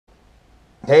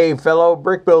Hey fellow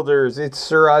brick builders, it's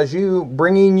Sir Raju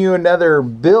bringing you another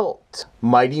built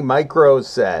Mighty Micros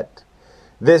set.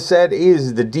 This set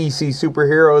is the DC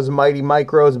Superheroes Mighty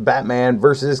Micros Batman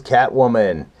vs.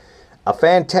 Catwoman. A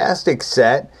fantastic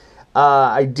set.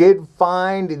 I did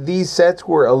find these sets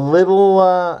were a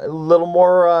little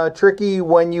more tricky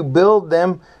when you build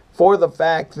them, for the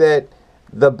fact that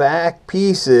the back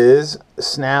pieces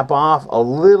snap off a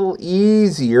little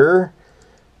easier.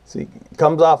 See, it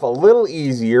comes off a little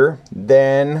easier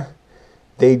than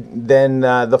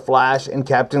the Flash and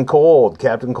Captain Cold.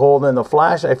 Captain Cold and the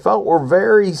Flash, I felt, were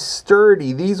very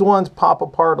sturdy. These ones pop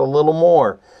apart a little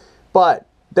more, but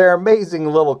they're amazing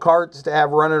little carts to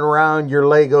have running around your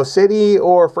Lego city,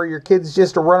 or for your kids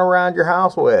just to run around your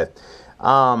house with.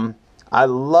 I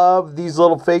love these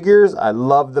little figures. I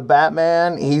love the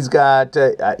Batman. He's got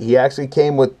he actually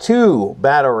came with 2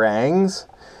 batarangs.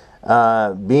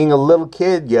 Being a little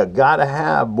kid, you gotta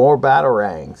have more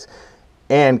batarangs.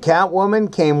 And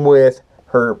Catwoman came with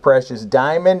her precious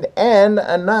diamond and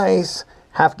a nice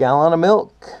half-gallon of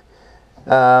milk.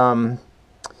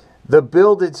 The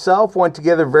build itself went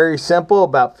together very simple,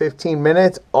 about 15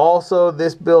 minutes. Also,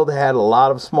 this build had a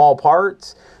lot of small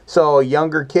parts, so a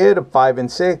younger kid of 5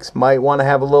 and 6 might want to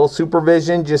have a little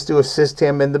supervision just to assist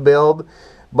him in the build.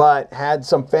 But had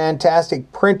some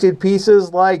fantastic printed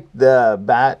pieces like the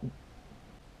Bat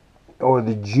or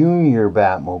the Junior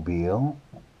Batmobile.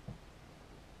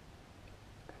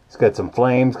 It's got some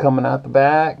flames coming out the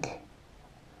back.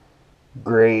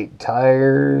 Great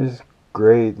tires,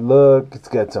 great look. It's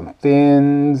got some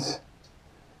fins.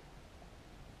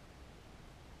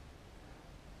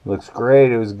 Looks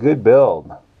great. It was a good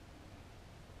build.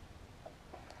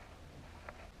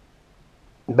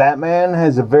 Batman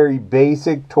has a very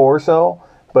basic torso,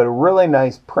 but a really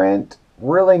nice print,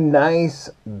 really nice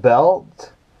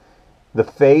belt. The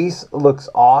face looks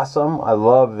awesome. I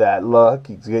love that look.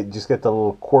 He's just got the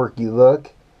little quirky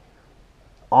look.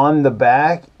 On the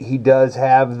back, he does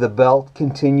have the belt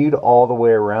continued all the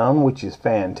way around, which is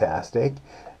fantastic.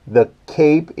 The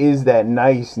cape is that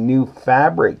nice new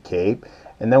fabric cape.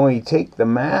 And then when you take the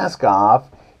mask off,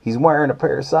 he's wearing a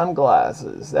pair of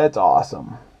sunglasses. That's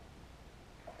awesome.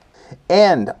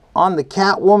 And on the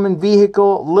Catwoman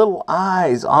vehicle, little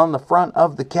eyes on the front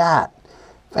of the cat.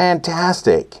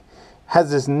 Fantastic.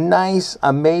 Has this nice,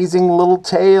 amazing little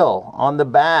tail on the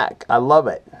back. I love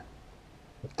it.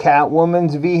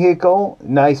 Catwoman's vehicle,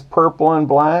 nice purple and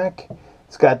black.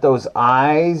 It's got those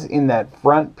eyes in that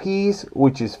front piece,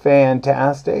 which is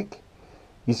fantastic.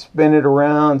 You spin it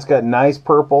around, it's got nice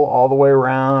purple all the way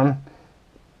around.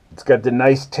 It's got the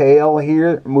nice tail here,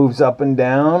 it moves up and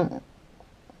down.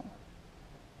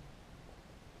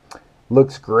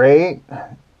 Looks great.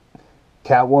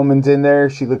 Catwoman's in there.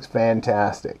 She looks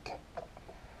fantastic.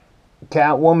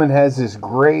 Catwoman has this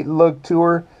great look to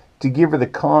her. To give her the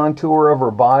contour of her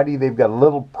body, they've got a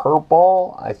little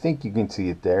purple. I think you can see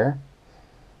it there.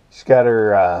 She's got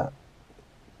her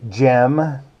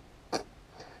gem.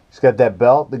 She's got that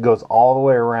belt that goes all the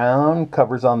way around.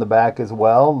 Covers on the back as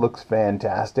well. Looks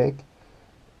fantastic.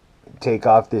 Take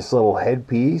off this little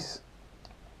headpiece.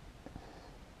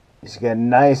 She's got a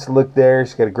nice look there.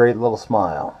 She's got a great little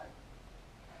smile.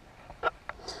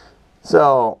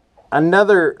 So,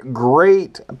 another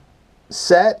great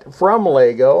set from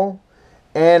Lego,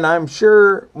 and I'm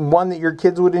sure one that your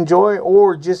kids would enjoy,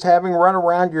 or just having run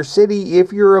around your city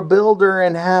if you're a builder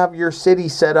and have your city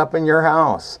set up in your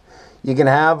house. You can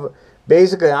have,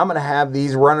 basically, I'm going to have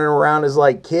these running around as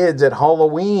like kids at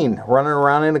Halloween, running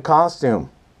around in a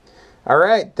costume.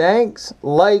 Alright, thanks,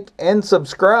 like and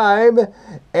subscribe,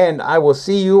 and I will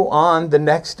see you on the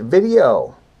next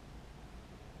video.